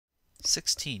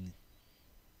16.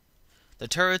 The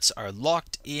turrets are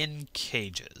locked in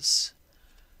cages.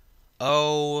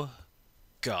 Oh,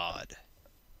 God.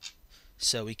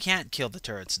 So we can't kill the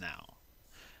turrets now.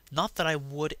 Not that I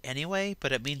would anyway,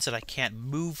 but it means that I can't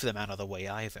move them out of the way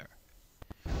either.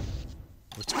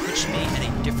 Which puts me in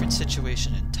a different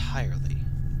situation entirely.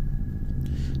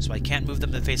 So I can't move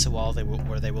them to face a wall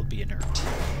where they will be inert.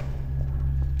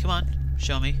 Come on,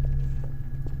 show me.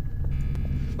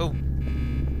 Oh.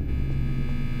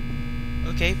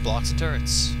 Okay, blocks and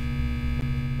turrets.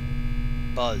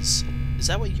 Buzz. Is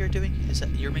that what you're doing? Is that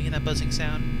you're making that buzzing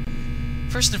sound?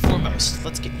 First and foremost,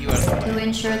 let's get you out of the way. To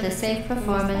ensure the safe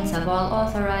performance of all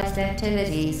authorized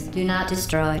activities, do not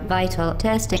destroy vital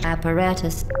testing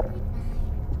apparatus.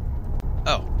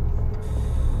 Oh.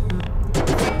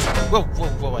 Whoa, whoa,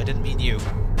 whoa, I didn't mean you.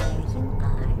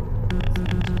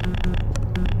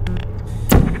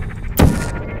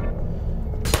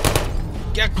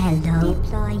 Get Hello.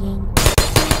 Deploying.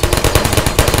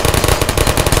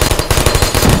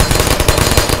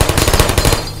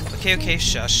 Okay,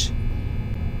 shush.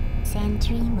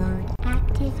 Sentry mode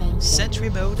activated. Sentry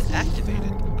mode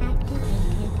activated.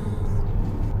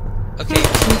 Okay.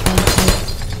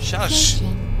 Activated. Shush.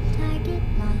 Target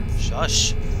lost.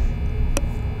 Shush.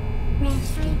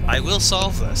 Resting. I will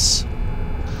solve this.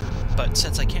 But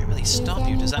since I can't really stop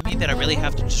you, does that mean that I really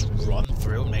have to just run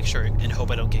through and make sure and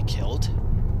hope I don't get killed?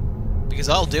 Because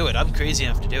I'll do it. I'm crazy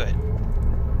enough to do it.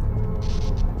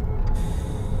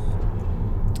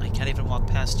 I can't even walk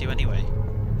past you anyway.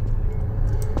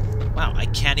 Wow, I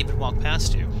can't even walk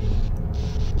past you.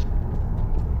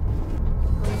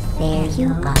 There you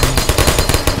are.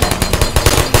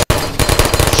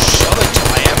 Shove it till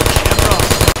I have a camera.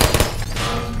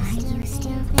 Are you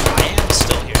still there? I am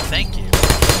still here, thank you.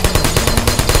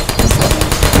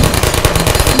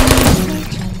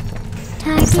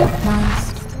 Target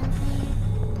lost.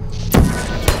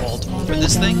 Alt over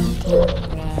this thing?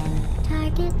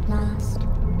 Target lost.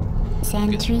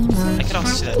 Sentry mode. I can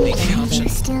also see that being the Are option. you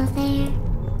still there?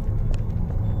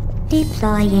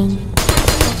 Deploying.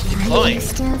 Are Deploying? you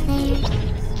still there?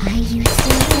 Are you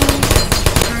still there?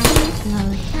 Target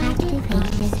mode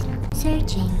activated.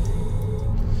 Searching.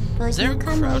 Is there a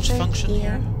Come crouch over function here.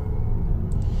 here?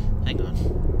 Hang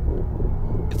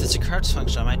on. If there's a crouch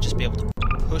function, I might just be able to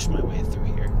push my way through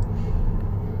here.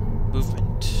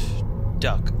 Movement.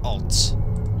 Duck. Alt.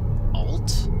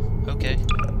 Alt? Okay.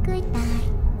 Goodbye.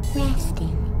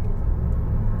 Resting.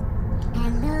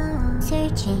 Hello.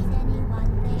 Searching.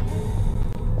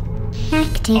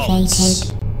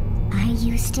 Activated. Are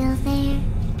you still there?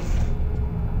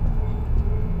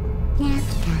 Nap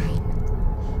time.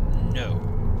 No.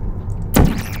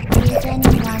 Is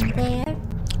anyone there?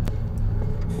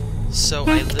 So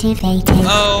I Activated.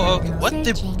 Oh, okay. What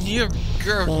the? You're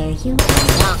There work. you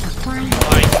are. Quiet.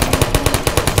 Why?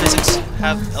 Physics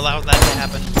have allowed that to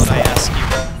happen, but I ask you.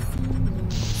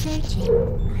 Searching.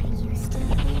 Are you still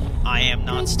there? I am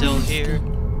not still here.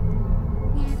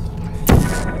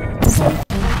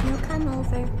 You come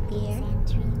over here.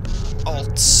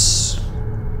 Alts.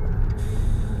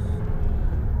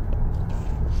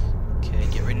 Okay,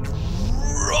 get ready to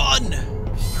run!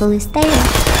 Who's there?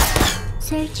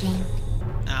 Searching.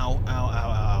 Ow, ow, ow,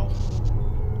 ow.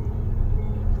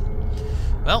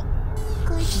 Well,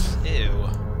 Good. ew.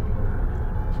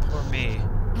 Poor me.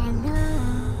 Hello.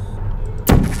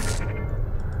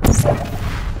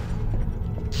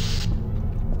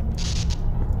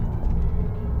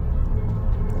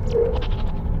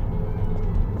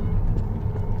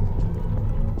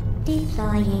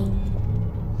 Deploying.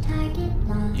 Target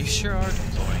lost. You sure are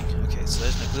deploying. Okay, so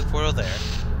there's my blue portal there.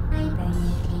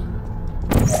 Hibernating.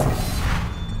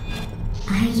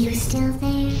 Are you still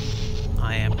there?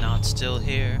 I am not still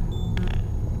here.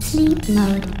 Sleep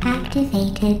mode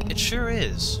activated. It sure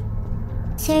is.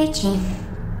 Searching.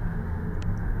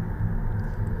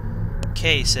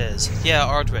 Kay says, yeah,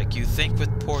 Ardwick, you think with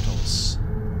portals.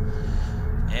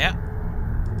 Yeah.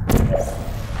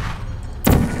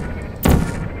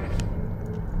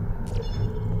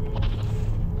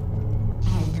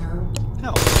 Hello.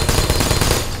 Hell.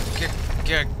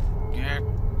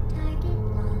 Target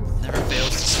lost. Never fails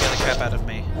to scare the crap out of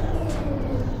me.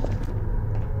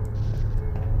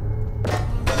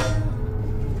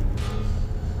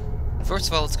 First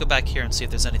of all, let's go back here and see if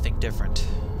there's anything different.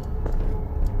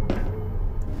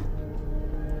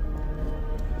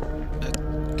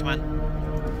 Come on.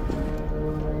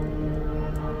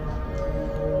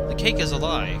 The cake is a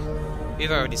lie.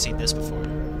 We've already seen this before.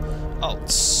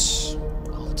 Alt.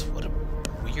 Alt, what a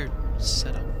weird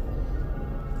setup.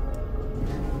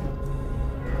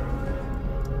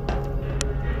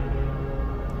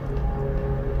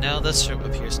 No, this room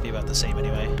appears to be about the same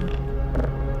anyway.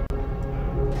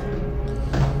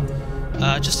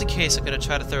 Just in case, I'm going to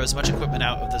try to throw as much equipment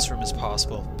out of this room as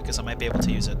possible, because I might be able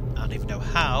to use it. I don't even know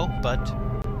how, but...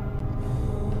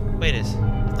 Wait,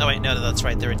 oh wait, no, that's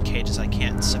right, they're in cages. I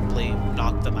can't simply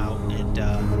knock them out and,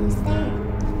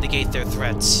 negate their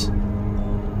threats.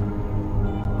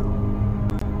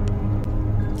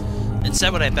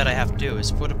 Instead, what I bet I have to do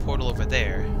is put a portal over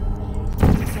there,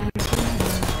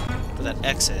 where that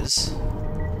X is.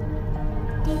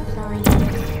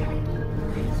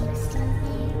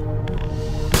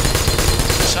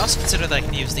 I should also consider that I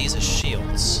can use these as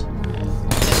shields. And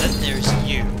then there's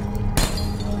you.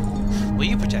 Will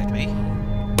you protect me?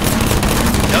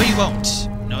 No, you won't.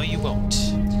 No, you won't.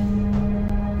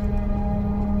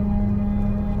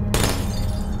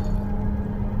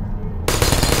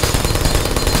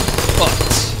 But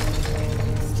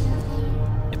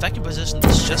if I can position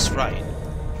this just right,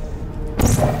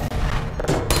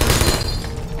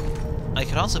 I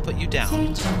can also put you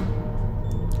down.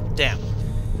 Damn.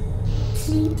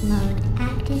 Sleep mode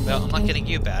activated. Well, I'm not getting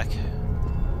you back.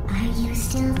 Are you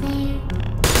still there?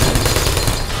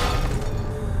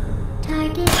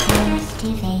 Target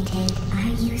activated.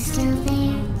 Are you still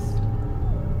there?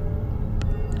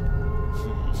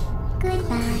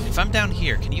 Goodbye. If I'm down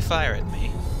here, can you fire at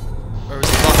me? Or is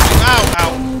it blocking? Ow!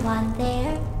 Ow! Anyone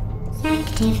there?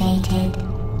 Activated.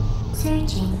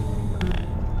 Searching.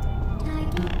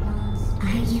 Target lost.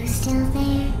 Are you still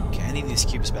there? Okay, I need these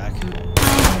cubes back.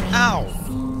 Ow!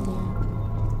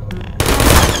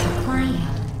 Quiet.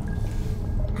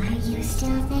 Are you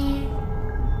still there?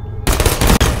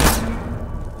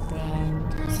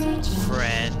 Searching.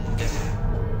 Friend.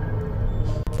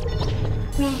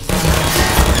 Rest.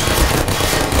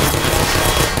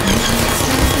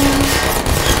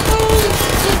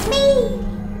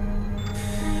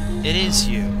 It is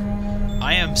you.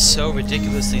 I am so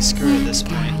ridiculously screwed at this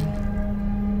point.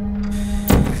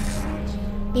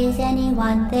 Is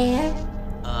anyone there?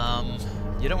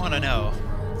 You don't want to know.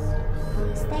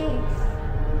 Who's there?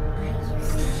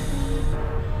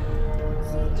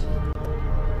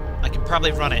 I can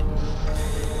probably run it.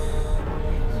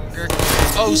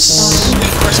 Oh, sweet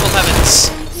merciful heavens!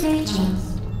 Searching.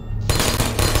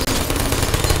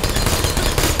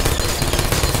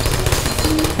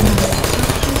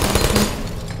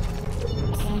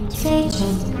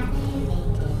 Searching.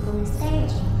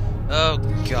 Oh,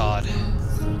 God.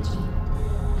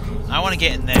 I want to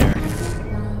get in there.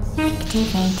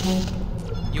 Activated.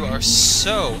 You are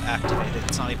so activated,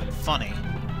 it's not even funny.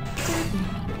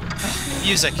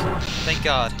 Music! Thank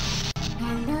God.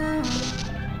 Hello.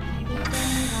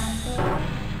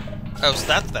 Oh, so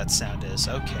that's what that sound is.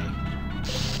 Okay.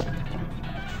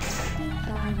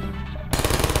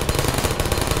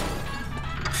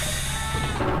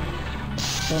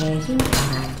 There you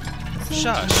are.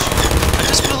 Shush. I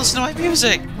just want to listen to my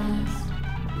music!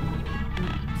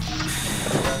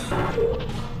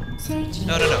 Searching.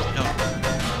 No.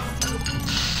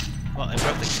 Well, I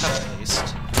broke the cup at least.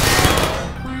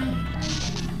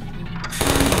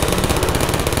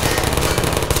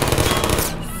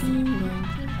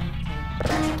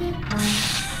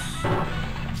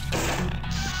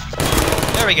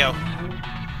 There we go.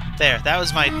 There, that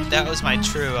was my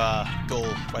true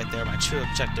goal right there, my true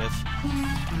objective.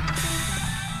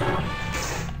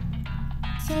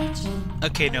 Searching.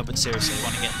 Okay, no, but seriously, I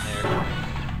want to get in there.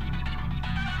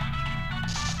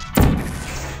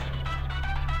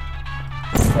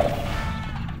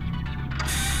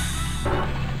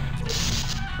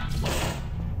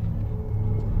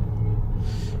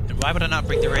 And why would I not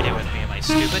bring the radio with me? Am I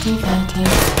stupid? Activated.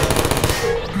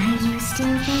 Are you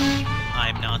still there?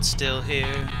 I'm not still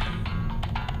here.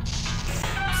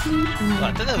 Sleep Well,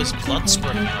 I mode thought that was blood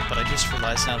spurting activated. out, but I just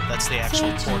realized now that that's the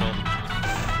actual portal.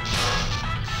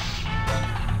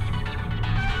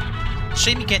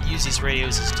 Shame you can't use these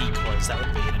radios as decoys. That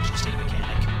would be an interesting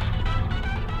mechanic.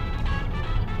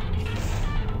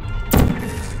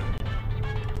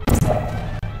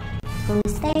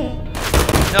 Who's there?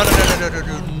 No.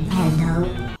 Hello.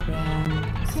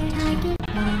 Target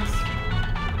lost.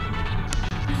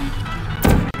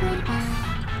 Goodbye.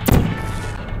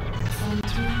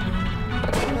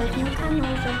 Will you come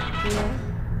over here?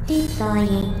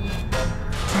 Deploying.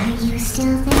 Are you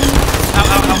still there?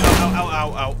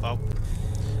 Ow.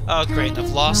 Oh, great.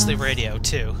 I've lost the radio,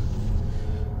 too.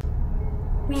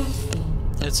 Resting.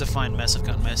 It's a fine mess I've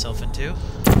gotten myself into.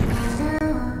 Hello.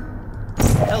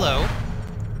 Hello.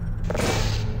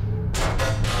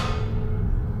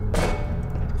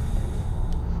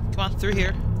 Come on, through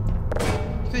here.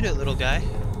 You can do it, little guy.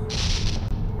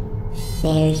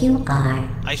 There you are.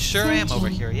 I sure am over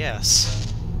Searching. here,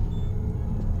 yes.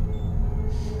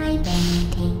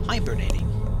 Hibernating. Hibernating.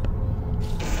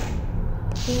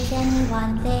 Is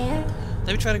anyone there?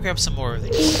 Let me try to grab some more of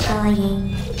these.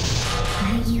 Deploying.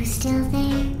 Are you still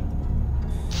there?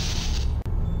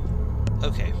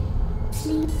 Okay.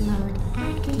 Sleep mode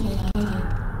activated.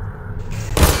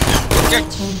 Good.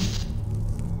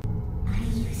 Are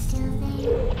you still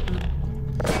there?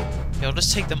 Okay, I'll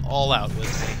just take them all out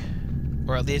with me.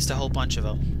 Or at least a whole bunch of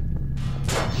them.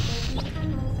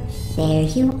 There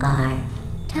you are.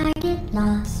 Target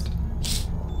lost.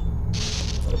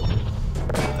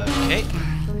 Okay.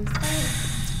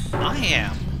 I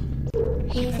am.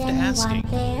 You Is have to anyone asking.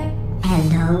 there?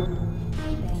 Hello.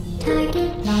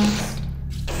 Target lost.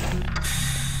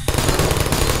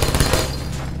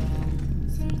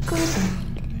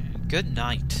 Good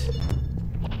night.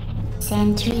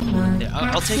 Sentry mode. Yeah,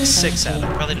 I'll take 6 out. I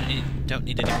activated. probably don't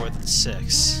need any more than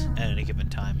 6 at any given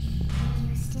time.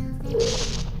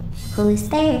 Who's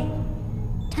there?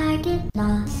 Target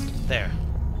lost. There.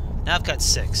 Now I've got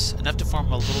 6. Enough to form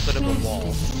a little bit of a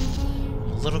wall.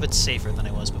 I'm a little bit safer than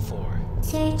I was before.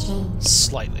 Searching.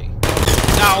 Slightly.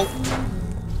 Ow!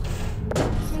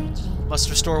 Searching. Must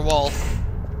restore wall.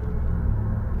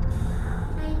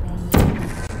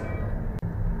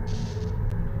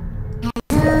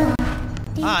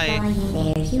 Hi. There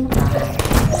you are.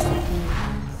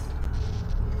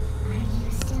 Are you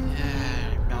still there?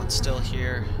 Yeah, I'm not still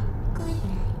here. Good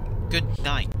night. Good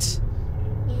night. Is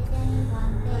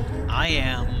anyone there? I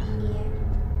am.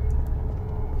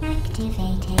 Here.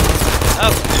 Activated.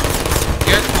 Oh!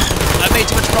 I've made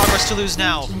too much progress to lose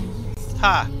now.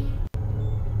 Ha!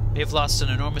 May have lost an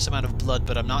enormous amount of blood,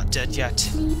 but I'm not dead yet.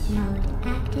 Sleep mode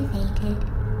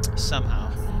activated.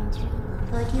 Somehow. Sentry.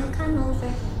 Could you come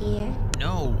over here?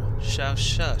 No!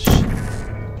 Shush. Okay,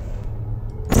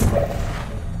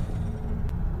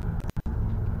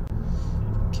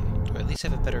 do I at least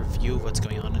have a better view of what's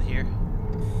going on in here?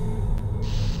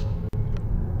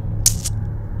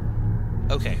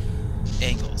 Okay.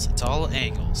 Angles. It's all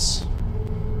angles.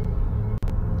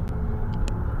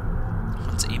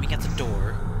 One's aiming at the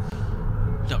door.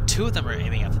 No, 2 of them are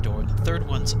aiming at the door. The third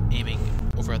one's aiming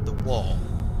over at the wall.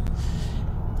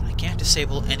 I can't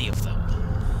disable any of them.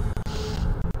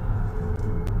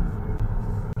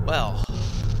 Well,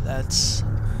 that's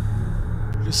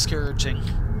discouraging.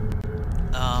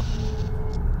 I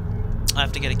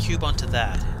have to get a cube onto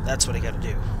that. That's what I gotta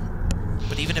do.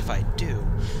 But even if I do,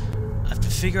 I have to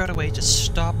figure out a way to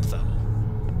stop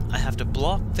them. I have to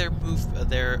block their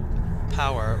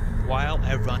power while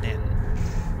I run in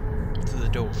through the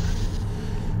door.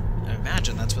 I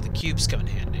imagine that's where the cubes come in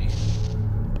handy.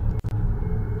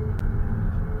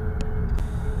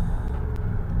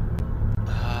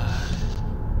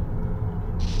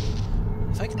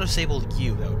 If I can disable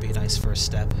you, that would be a nice first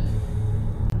step.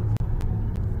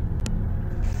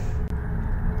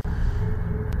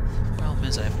 Problem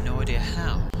is, I have no idea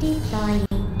how. Deploying.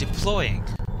 Deploying.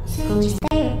 Who's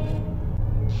there?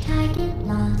 Target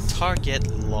lost. Target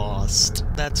lost.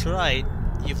 That's right.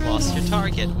 You've lost your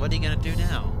target. What are you gonna do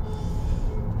now?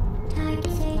 Target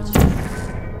lost.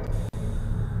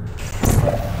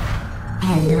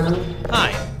 Hello.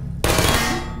 Hi.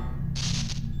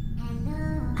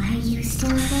 Are you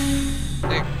still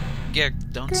there?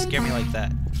 Don't scare me like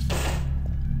that.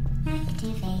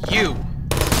 Activate. You!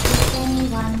 Is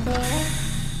anyone there?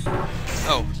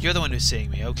 Oh, you're the one who's seeing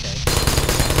me. Okay.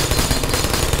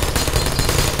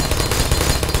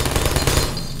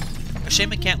 A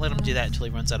shame I can't let him do that until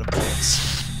he runs out of bullets.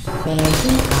 There you are.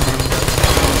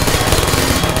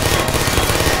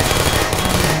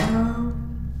 Hello,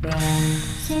 friend.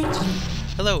 Searching.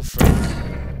 Hello, friend.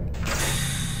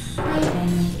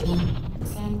 Hibernating.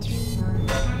 Sentry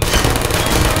mode.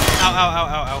 Ow, ow, ow,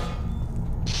 ow, ow.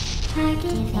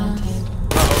 Target lost.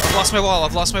 Uh-oh, I've lost my wall.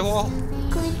 I've lost my wall.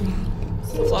 Good night.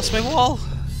 I've lost my wall.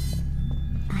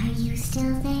 Are you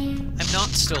still there? I'm not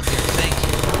still here. Thank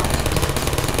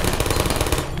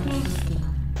Resting.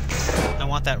 you. I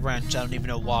want that wrench. I don't even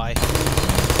know why.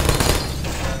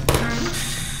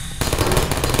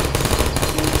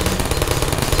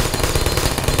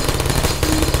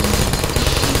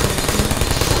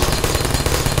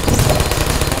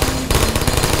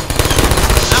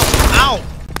 Ow! Ow!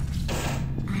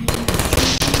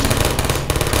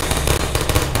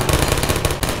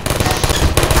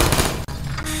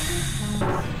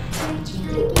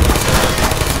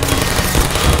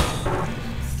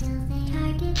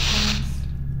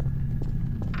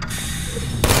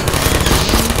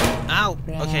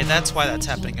 Ow! Okay, that's why that's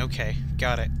happening. Okay,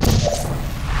 got it.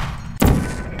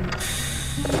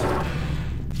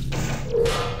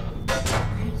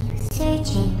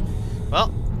 Searching.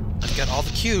 Well, I've got all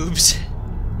the cubes.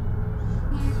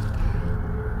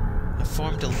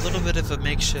 formed a little bit of a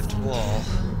makeshift wall.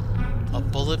 A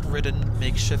bullet-ridden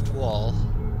makeshift wall.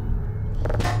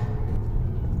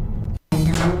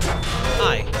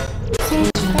 Hi.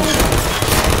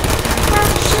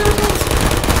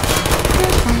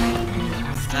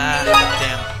 Ah,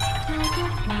 damn.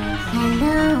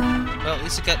 Well, at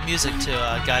least it got music to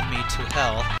guide me to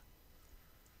hell.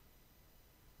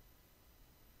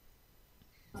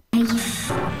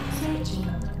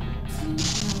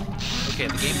 Okay,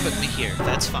 the game put me here.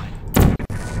 That's fine.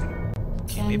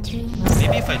 Okay,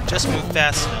 maybe if I just move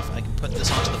fast enough, I can put this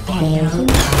onto the button.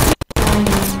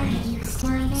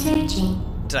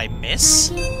 Did I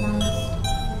miss?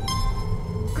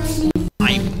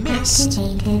 I missed!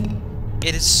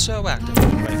 It is so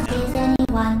activated right now. Is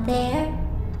anyone there?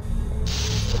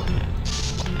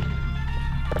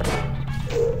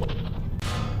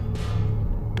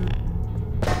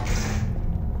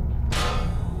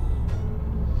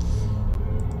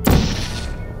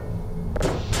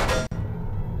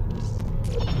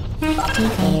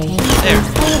 There.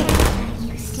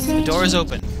 The door is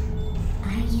open.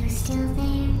 Are you still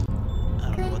there? I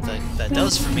don't know what that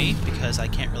does for me, because I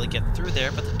can't really get through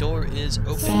there, but the door is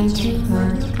open. Sentry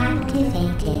mode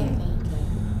activated.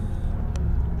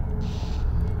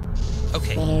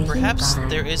 Okay, perhaps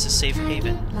there is a safe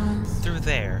haven through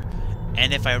there,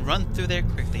 and if I run through there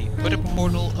quickly, put a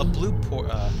portal,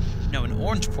 an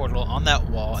orange portal on that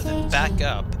wall, and then back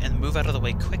up and move out of the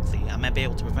way quickly, I might be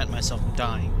able to prevent myself from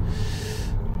dying.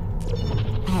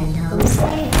 Hello,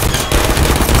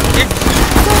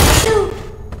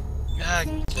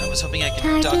 I was hoping I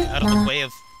could duck out of the way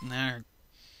of...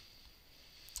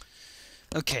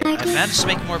 Okay, I've managed to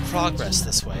make more progress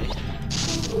this way.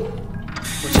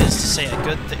 Which is to say a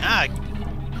good thing.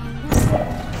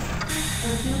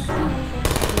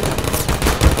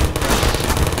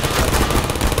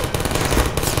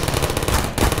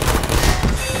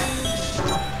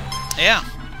 Yeah.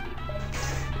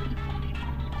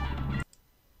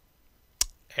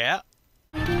 Yeah.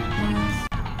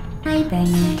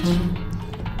 Hibernating.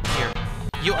 Here.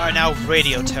 You are now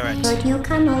radio turret. Could you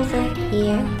come over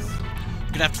here?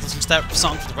 You're gonna have to listen to that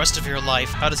song for the rest of your life.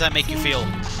 How does that make you feel?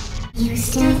 You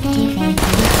still there?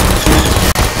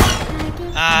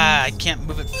 Ah, I can't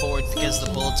move it forward because the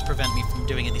bullets prevent me from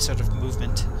doing any sort of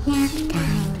movement.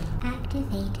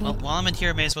 Well, while I'm in here,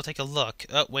 I may as well take a look.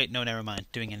 Oh, wait, no, never mind.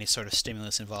 Doing any sort of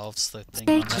stimulus involves the thing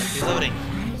on that reloading.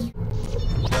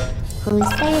 Who's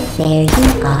there? There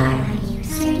you are.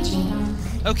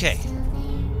 Okay.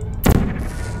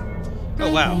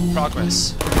 Oh, wow.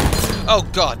 Progress. Oh,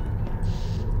 God.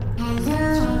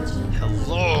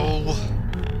 Hello.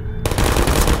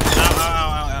 Ow, ow,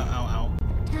 ow, ow, ow, ow.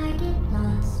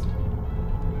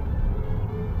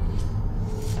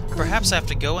 Perhaps I have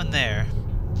to go in there.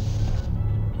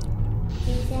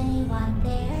 Is anyone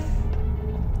there?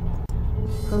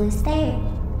 Who's there?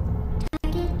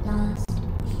 Target lost.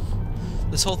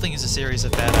 This whole thing is a series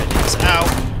of bad ideas. Ow!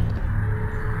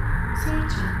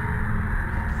 Searching.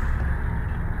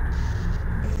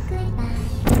 Goodbye.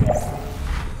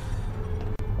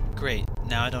 Great.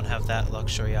 Now I don't have that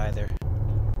luxury either.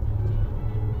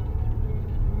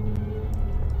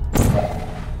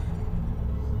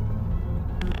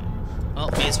 Well,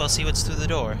 may as well see what's through the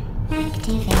door.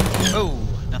 Activated. Oh,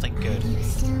 nothing good. Are you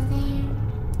still there?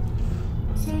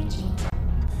 Searching.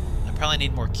 I probably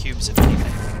need more cubes, if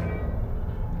anything.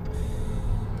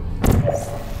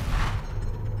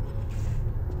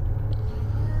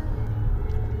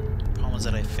 Problem is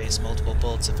that I face multiple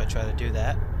bullets if I try to do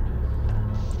that.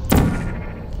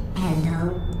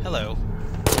 Hello. Hello.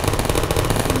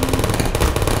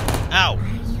 Ow!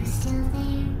 Are you still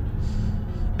there?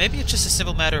 Maybe it's just a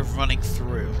simple matter of running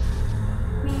through.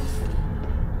 Rest.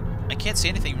 I can't see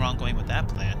anything wrong going with that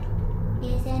plan.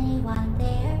 Is anyone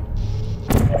there?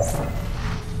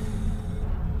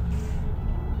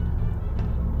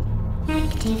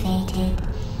 Activated.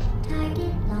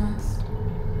 Target lost.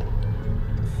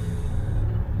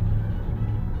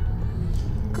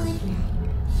 Good night.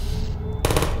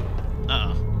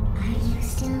 Uh-oh. Are you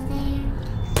still there?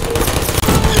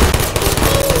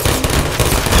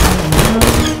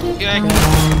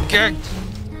 Gurg!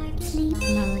 Sleep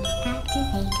mode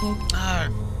activated.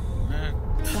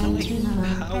 Sentry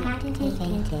mode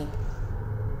activated.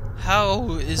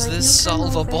 How is this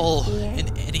solvable in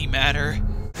any matter?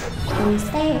 Who's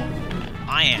there?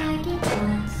 I am. Target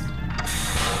lost.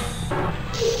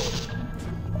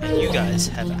 And you guys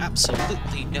have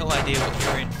absolutely no idea what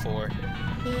you're in for.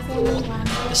 Is anyone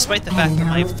there? Despite the fact that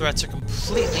my threats are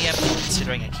completely empty,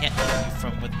 considering I can't hit you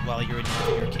from while you're in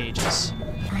your cages.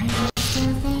 Are you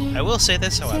still there? I will say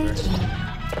this, however.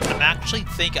 I actually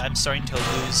think I'm starting to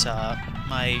lose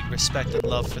my respect and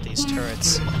love for these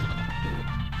turrets. Vault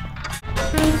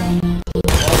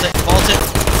it! Vault it!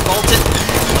 Vault it!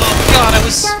 Oh god, I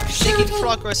was making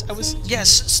progress! Yes,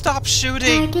 stop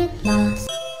shooting! I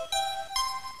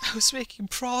was making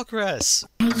progress!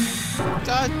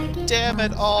 God damn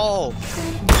it all!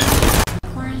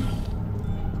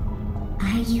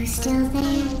 Are you still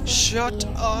there? Shut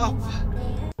up!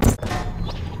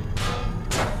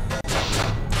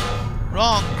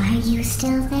 Wrong! Are you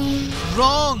still there?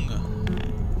 Wrong!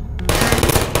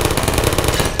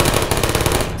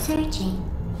 Searching.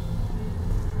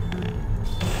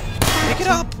 Pick it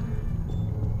up!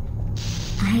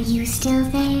 Are you still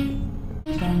there?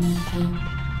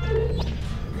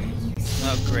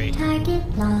 Oh, great.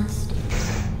 Target lost.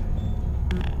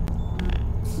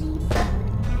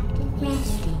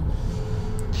 Resting.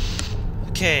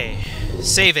 Okay,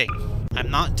 saving. I'm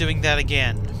not doing that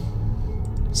again.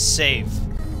 Save.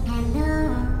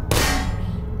 Hello.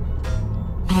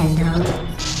 Hello.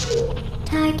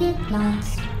 Target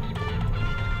lost.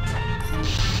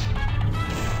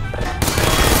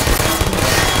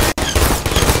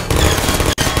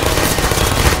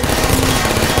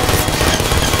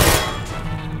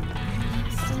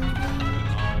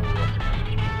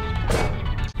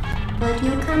 Would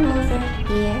you come over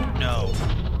here? No.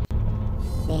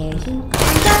 There you go.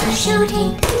 Stop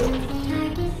shooting!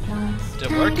 Did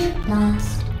it work?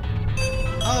 Lost.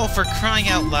 Oh, for crying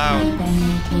out loud. Are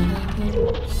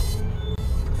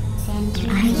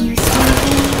you still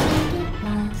there?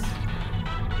 Lost.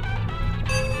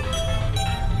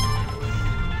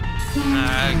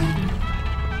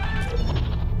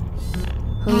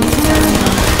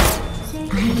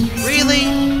 Really?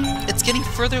 It's getting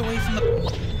further away from the...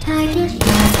 Target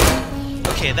lost.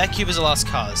 Okay, that cube is a lost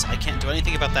cause. I can't do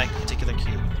anything about that particular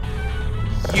cube.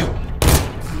 You.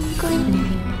 Good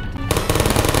night.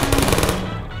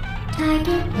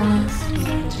 Target lost.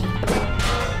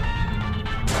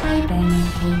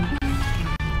 Hibernating.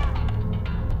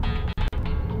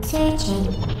 Searching.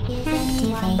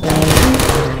 Activated.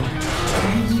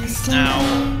 Are you still Ow.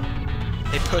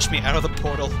 there? They pushed me out of the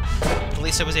portal. But at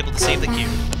least I was able to save the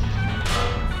cube.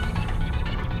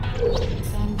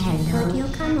 Would you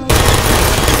come over?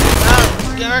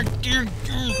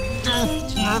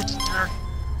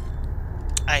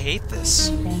 I hate this.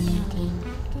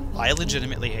 I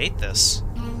legitimately hate this.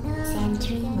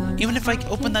 Even if I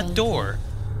open that door,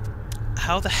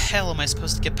 how the hell am I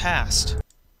supposed to get past?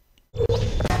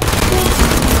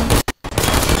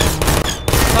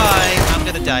 Bye, I'm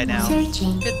gonna die now.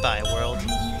 Goodbye, world.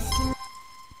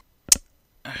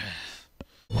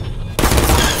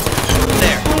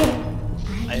 There.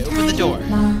 I opened the door.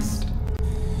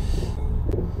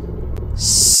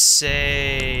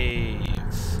 Save.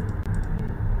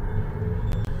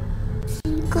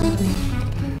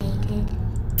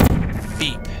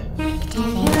 Beep.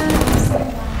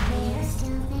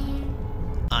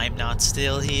 I'm not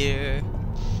still here.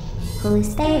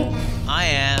 Who's there? I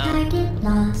am. Target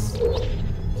lost.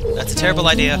 That's a terrible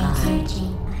idea.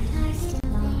 Searching.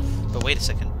 But wait a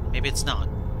second. Maybe it's not.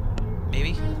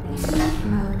 Maybe? Sleep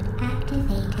mode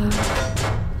activated.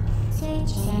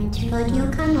 Searching. Would you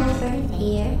come over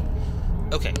here?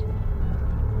 Okay.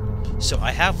 So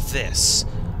I have this.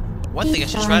 One thing I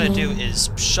should try to do is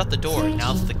shut the door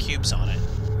now that the cube's on it.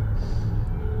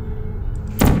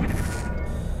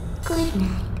 Good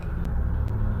night.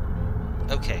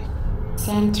 Okay.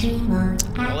 Sentry mode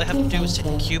activated. All I have to do is take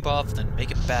the cube off, then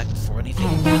make it back before anything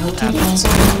Hello, happens.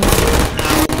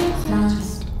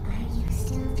 lost.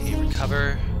 Okay,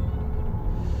 recover.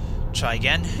 Try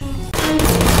again.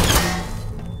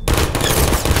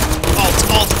 Alt!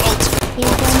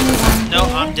 No,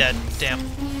 I'm dead. Damn.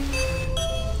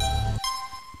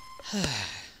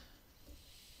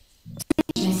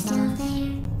 You're still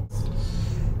there?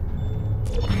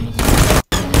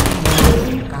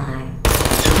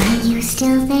 Are you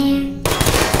still there?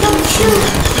 Don't shoot!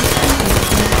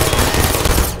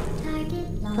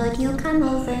 Would you come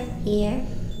over here?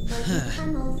 Would you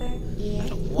come over here? I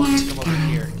don't want to come over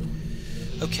here.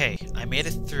 Okay, I made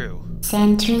it through.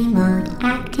 Sentry mode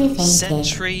activated.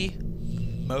 Sentry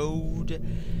mode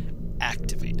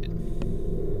activated.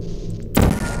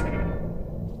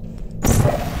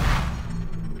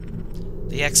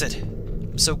 The exit.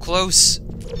 I'm so close.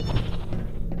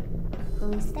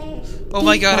 Who's there? Oh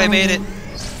my god, I made it.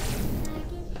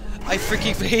 I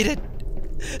freaking made it.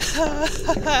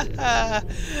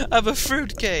 I'm a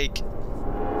fruitcake.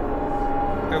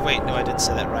 Or wait, no, I didn't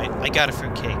say that right. I got a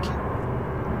fruitcake.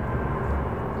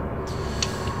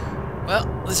 Well,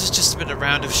 this has just been a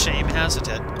round of shame, hasn't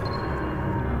it?